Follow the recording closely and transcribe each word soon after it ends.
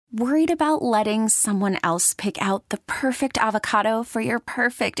Worried about letting someone else pick out the perfect avocado for your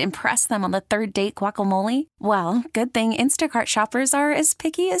perfect impress them on the third date guacamole? Well, good thing Instacart shoppers are as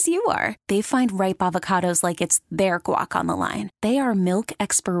picky as you are. They find ripe avocados like it's their guac on the line. They are milk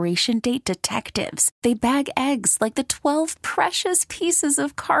expiration date detectives. They bag eggs like the 12 precious pieces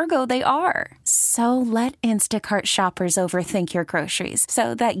of cargo they are. So let Instacart shoppers overthink your groceries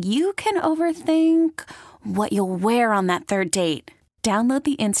so that you can overthink what you'll wear on that third date. Download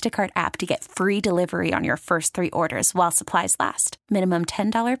the Instacart app to get free delivery on your first 3 orders while supplies last. Minimum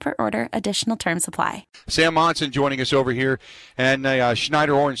 $10 per order. Additional terms apply. Sam Monson joining us over here and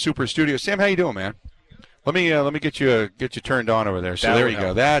Schneider Orange Super Studio. Sam, how you doing, man? Let me get you turned on over there. So there you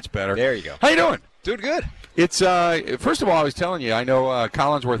go. That's better. There you go. How you doing? Doing good. It's first of all, I was telling you, I know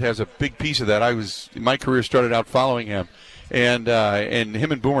Collinsworth has a big piece of that. My career started out following him. And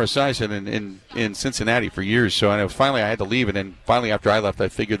him and Boomer Esiason in Cincinnati for years. So I know finally I had to leave, and then finally after I left, I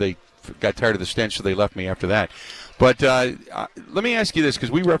figured they got tired of the stench, so they left me after that. But let me ask you this,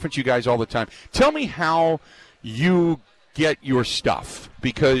 because we reference you guys all the time. Tell me how you get your stuff,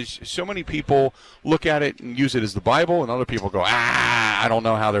 because so many people look at it and use it as the Bible, and other people go, I don't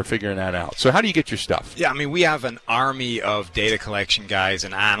know how they're figuring that out. So how do you get your stuff? Yeah, I mean, we have an army of data collection guys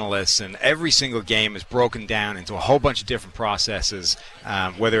and analysts, and every single game is broken down into a whole bunch of different processes,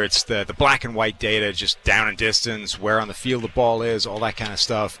 whether it's the black and white data, just down and distance, where on the field the ball is, all that kind of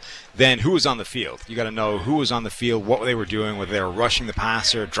stuff. Then who was on the field. You got to know who was on the field, what they were doing, whether they were rushing the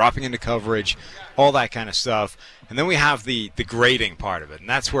passer, dropping into coverage, all that kind of stuff. And then we have the grading part of it, and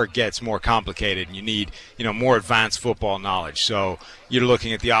that's where it gets more complicated, and you need more advanced football knowledge. So you're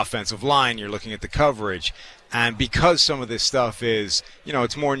looking at the offensive line, you're looking at the coverage, and because some of this stuff is,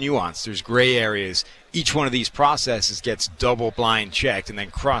 it's more nuanced, there's gray areas, each one of these processes gets double blind checked and then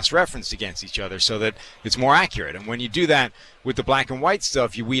cross-referenced against each other so that it's more accurate. And when you do that with the black and white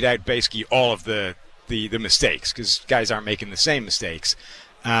stuff, you weed out basically all of the mistakes, because guys aren't making the same mistakes.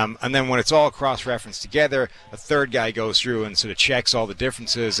 And then when it's all cross-referenced together, a third guy goes through and sort of checks all the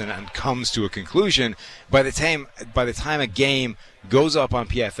differences and comes to a conclusion. By the time a game goes up on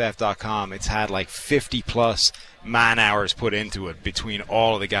PFF.com, it's had like 50-plus man-hours put into it between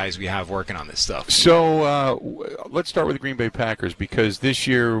all of the guys we have working on this stuff. So let's start with the Green Bay Packers, because this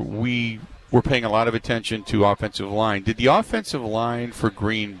year we're paying a lot of attention to offensive line. Did the offensive line for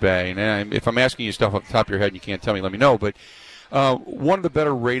Green Bay, and if I'm asking you stuff off the top of your head and you can't tell me, let me know, but one of the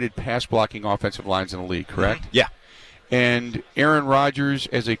better rated pass blocking offensive lines in the league, correct? Yeah. And Aaron Rodgers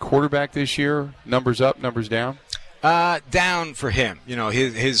as a quarterback this year, numbers up, numbers down? Down for him.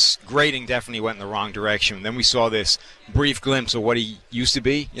 His grading definitely went in the wrong direction. Then we saw this brief glimpse of what he used to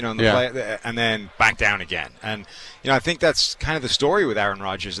be, in the play, and then back down again. And, I think that's kind of the story with Aaron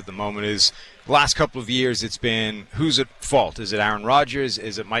Rodgers at the moment is the last couple of years it's been who's at fault? Is it Aaron Rodgers?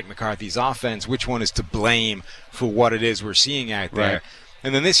 Is it Mike McCarthy's offense? Which one is to blame for what it is we're seeing out there? Right.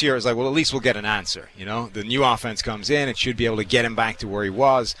 And then this year it's like, well, at least we'll get an answer. The new offense comes in. It should be able to get him back to where he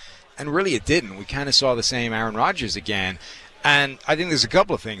was. And really it didn't. We kind of saw the same Aaron Rodgers again. And I think there's a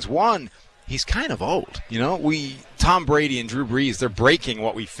couple of things. One, he's kind of old. Tom Brady and Drew Brees, they're breaking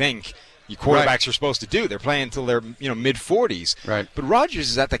what we think your quarterbacks are supposed to do. They're playing until they're mid-40s. Right. But Rodgers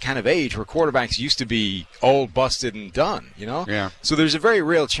is at the kind of age where quarterbacks used to be old, busted, and done. Yeah. So there's a very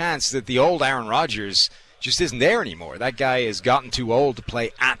real chance that the old Aaron Rodgers just isn't there anymore. That guy has gotten too old to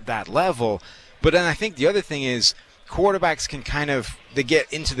play at that level. But then I think the other thing is quarterbacks can they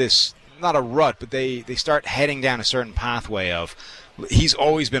get into this, not a rut, but they start heading down a certain pathway of he's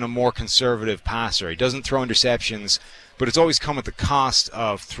always been a more conservative passer. He doesn't throw interceptions, but it's always come at the cost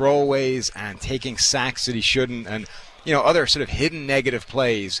of throwaways and taking sacks that he shouldn't, and other sort of hidden negative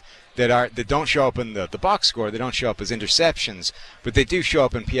plays that don't show up in the box score. They don't show up as interceptions, but they do show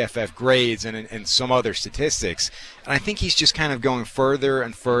up in PFF grades and in some other statistics. And I think he's just kind of going further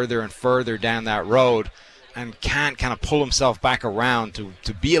and further and further down that road, and can't kind of pull himself back around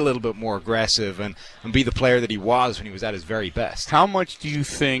to be a little bit more aggressive and be the player that he was when he was at his very best. How much do you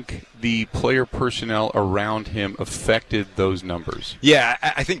think the player personnel around him affected those numbers? Yeah,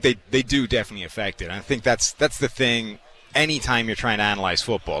 I think they do definitely affect it. I think that's the thing. Anytime you're trying to analyze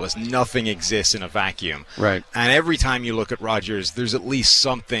football, nothing exists in a vacuum. Right. And every time you look at Rodgers, there's at least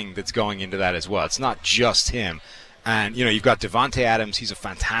something that's going into that as well. It's not just him. And, you've got Devontae Adams. He's a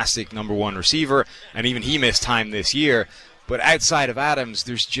fantastic number one receiver, and even he missed time this year. But outside of Adams,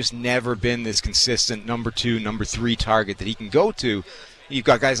 there's just never been this consistent number two, number three target that he can go to. You've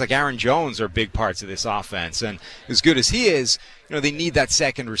got guys like Aaron Jones are big parts of this offense. And as good as he is, they need that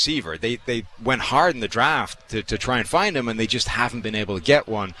second receiver. They went hard in the draft to try and find him, and they just haven't been able to get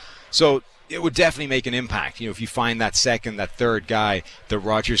one. So it would definitely make an impact. You know, if you find that second, that third guy that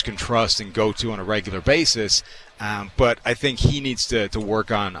Rodgers can trust and go to on a regular basis. But I think he needs to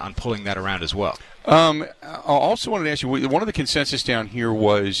work on pulling that around as well. I also wanted to ask you, one of the consensus down here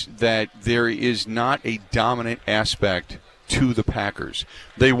was that there is not a dominant aspect to the Packers.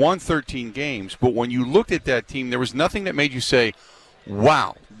 They won 13 games, but when you looked at that team, there was nothing that made you say,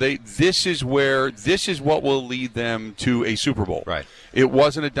 wow, this is what will lead them to a Super Bowl. Right. It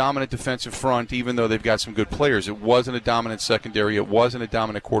wasn't a dominant defensive front, even though they've got some good players. It wasn't a dominant secondary. It wasn't a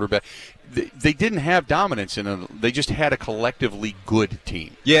dominant quarterback. They didn't have dominance in them. They just had a collectively good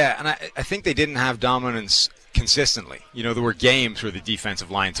team. Yeah, and I think they didn't have dominance consistently. You know, there were games where the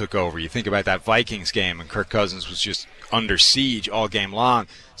defensive line took over. You think about that Vikings game, and Kirk Cousins was just under siege all game long.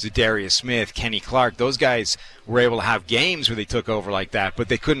 Zadarius Smith, Kenny Clark, those guys were able to have games where they took over like that, but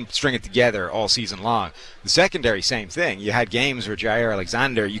they couldn't string it together all season long. The secondary, same thing. You had games where Jair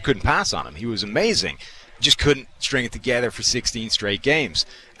Alexander, you couldn't pass on him. He was amazing. Just couldn't string it together for 16 straight games.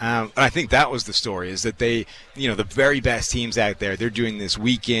 And I think that was the story, is that they, you know, the very best teams out there, they're doing this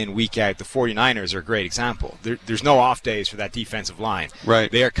week in, week out. The 49ers are a great example. There's no off days for that defensive line.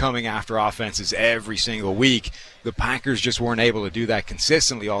 Right. They are coming after offenses every single week. The Packers just weren't able to do that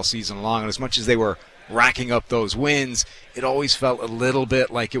consistently all season long. And as much as they were racking up those wins, it always felt a little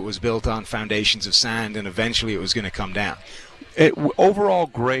bit like it was built on foundations of sand, and eventually it was going to come down. Overall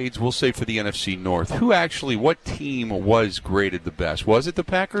grades, we'll say for the NFC North, what team was graded the best? Was it the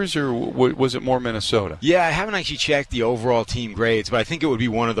Packers, or was it more Minnesota? Yeah, I haven't actually checked the overall team grades, but I think it would be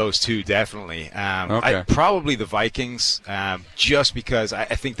one of those two, definitely. Okay. Probably the Vikings, just because I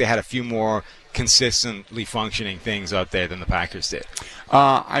think they had a few more consistently functioning things out there than the Packers did.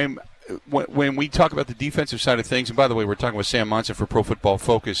 When we talk about the defensive side of things, and by the way, we're talking with Sam Monson for Pro Football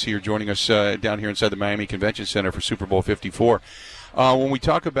Focus here, joining us down here inside the Miami Convention Center for Super Bowl 54. When we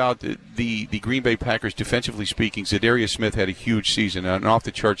talk about the Green Bay Packers, defensively speaking, Zadarius Smith had a huge season, an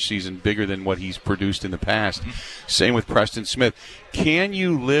off-the-charts season, bigger than what he's produced in the past. Same with Preston Smith. Can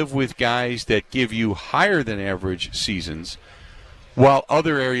you live with guys that give you higher than average seasons, while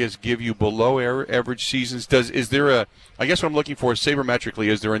other areas give you below average seasons? I guess what I'm looking for is sabermetrically,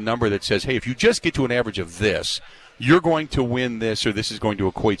 is there a number that says, hey, if you just get to an average of this, you're going to win this, or this is going to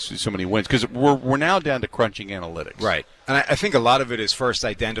equate to so many wins? Because we're now down to crunching analytics. Right. And I think a lot of it is first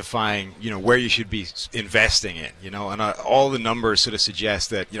identifying, you know, where you should be investing in, you know, and all the numbers sort of suggest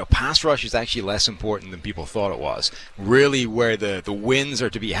that, you know, pass rush is actually less important than people thought it was. Really, where the wins are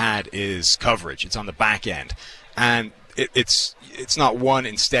to be had is coverage. It's on the back end. And it's not one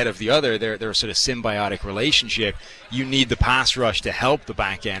instead of the other. They're a sort of symbiotic relationship. You need the pass rush to help the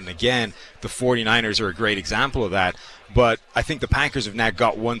back end. Again, the 49ers are a great example of that. But I think the Packers have now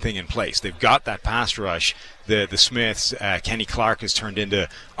got one thing in place. They've got that pass rush. The Smiths, Kenny Clark has turned into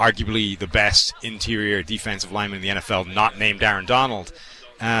arguably the best interior defensive lineman in the NFL, not named Aaron Donald.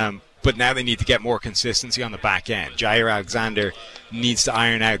 But now they need to get more consistency on the back end. Jair Alexander needs to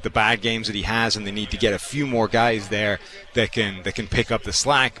iron out the bad games that he has, and they need to get a few more guys there that can pick up the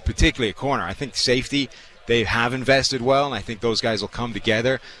slack, particularly a corner. I think safety, they have invested well, and I think those guys will come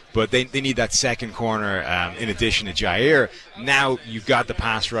together. But they need that second corner in addition to Jair. Now you've got the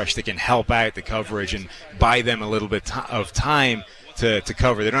pass rush that can help out the coverage and buy them a little bit of time to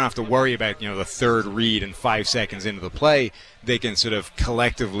cover. They don't have to worry about, you know, the third read and 5 seconds into the play. They can sort of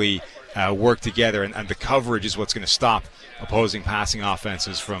collectively work together, and the coverage is what's going to stop opposing passing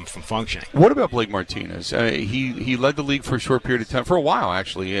offenses from functioning. What about Blake Martinez? He led the league for a short period of time, for a while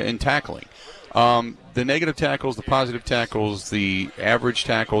actually, in tackling. The negative tackles, the positive tackles, the average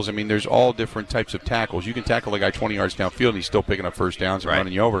tackles, I mean, there's all different types of tackles. You can tackle a guy 20 yards downfield and he's still picking up first downs and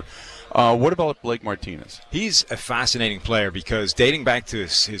running you over. What about Blake Martinez? He's a fascinating player because dating back to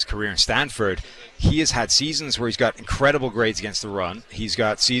his career in Stanford, he has had seasons where he's got incredible grades against the run. He's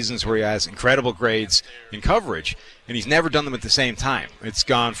got seasons where he has incredible grades in coverage, and he's never done them at the same time. It's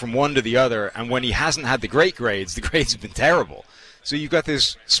gone from one to the other, and when he hasn't had the great grades, the grades have been terrible. So you've got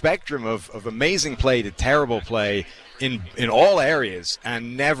this spectrum of amazing play to terrible play in all areas,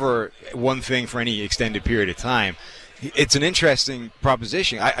 and never one thing for any extended period of time. It's an interesting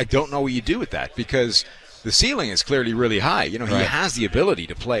proposition. I don't know what you do with that, because the ceiling is clearly really high. You know, he has the ability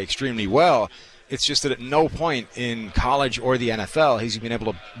to play extremely well. It's just that at no point in college or the NFL has he been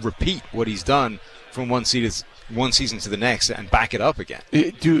able to repeat what he's done from one season to the next and back it up again.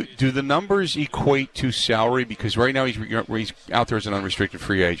 Do the numbers equate to salary? Because right now he's out there as an unrestricted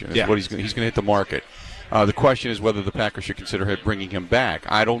free agent. That's what he's going to hit the market. The question is whether the Packers should consider bringing him back.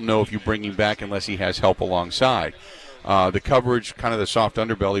 I don't know if you bring him back unless he has help alongside. The coverage, kind of the soft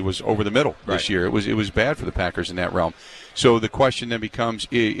underbelly, was over the middle this year. It was bad for the Packers in that realm. So the question then becomes,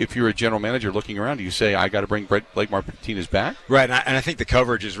 if you're a general manager looking around, do you say, I got to bring Blake Martinez back? Right, and I think the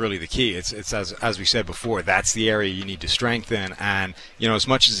coverage is really the key. It's as we said before, that's the area you need to strengthen. And, as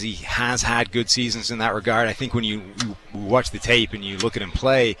much as he has had good seasons in that regard, I think when you watch the tape and you look at him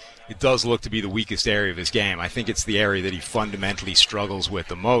play, it does look to be the weakest area of his game. I think it's the area that he fundamentally struggles with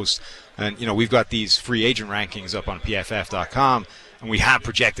the most. And, we've got these free agent rankings up on PFF.com, and we have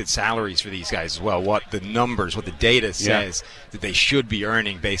projected salaries for these guys as well, what the data says that they should be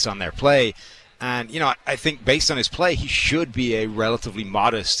earning based on their play. And, I think based on his play, he should be a relatively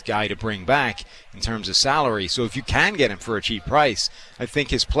modest guy to bring back in terms of salary. So if you can get him for a cheap price, I think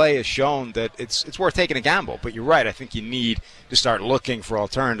his play has shown that it's worth taking a gamble. But you're right, I think you need to start looking for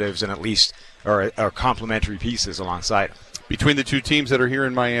alternatives and at least or complementary pieces alongside him. Between the two teams that are here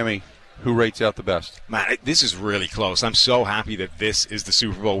in Miami, who rates out the best? Man, this is really close. I'm so happy that this is the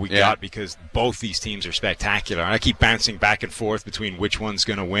Super Bowl we got, because both these teams are spectacular. And I keep bouncing back and forth between which one's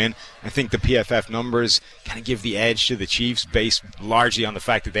going to win. I think the PFF numbers kind of give the edge to the Chiefs based largely on the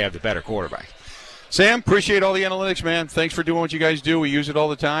fact that they have the better quarterback. Sam, appreciate all the analytics, man. Thanks for doing what you guys do. We use it all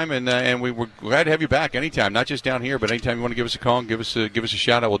the time, and we're glad to have you back anytime, not just down here, but anytime you want to give us a call and give us a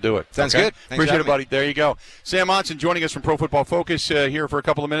shout out, we'll do it. Sounds good. Thanks, appreciate it, buddy. There you go. Sam Monson joining us from Pro Football Focus here for a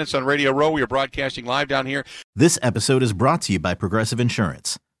couple of minutes on Radio Row. We are broadcasting live down here. This episode is brought to you by Progressive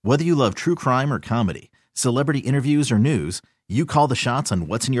Insurance. Whether you love true crime or comedy, celebrity interviews or news, you call the shots on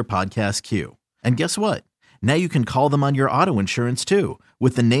what's in your podcast queue. And guess what? Now you can call them on your auto insurance too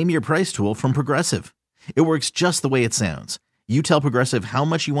with the Name Your Price tool from Progressive. It works just the way it sounds. You tell Progressive how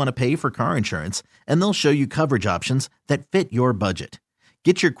much you want to pay for car insurance, and they'll show you coverage options that fit your budget.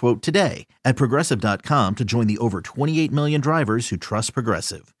 Get your quote today at Progressive.com to join the over 28 million drivers who trust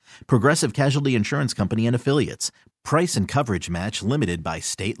Progressive. Progressive Casualty Insurance Company and Affiliates. Price and coverage match limited by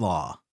state law.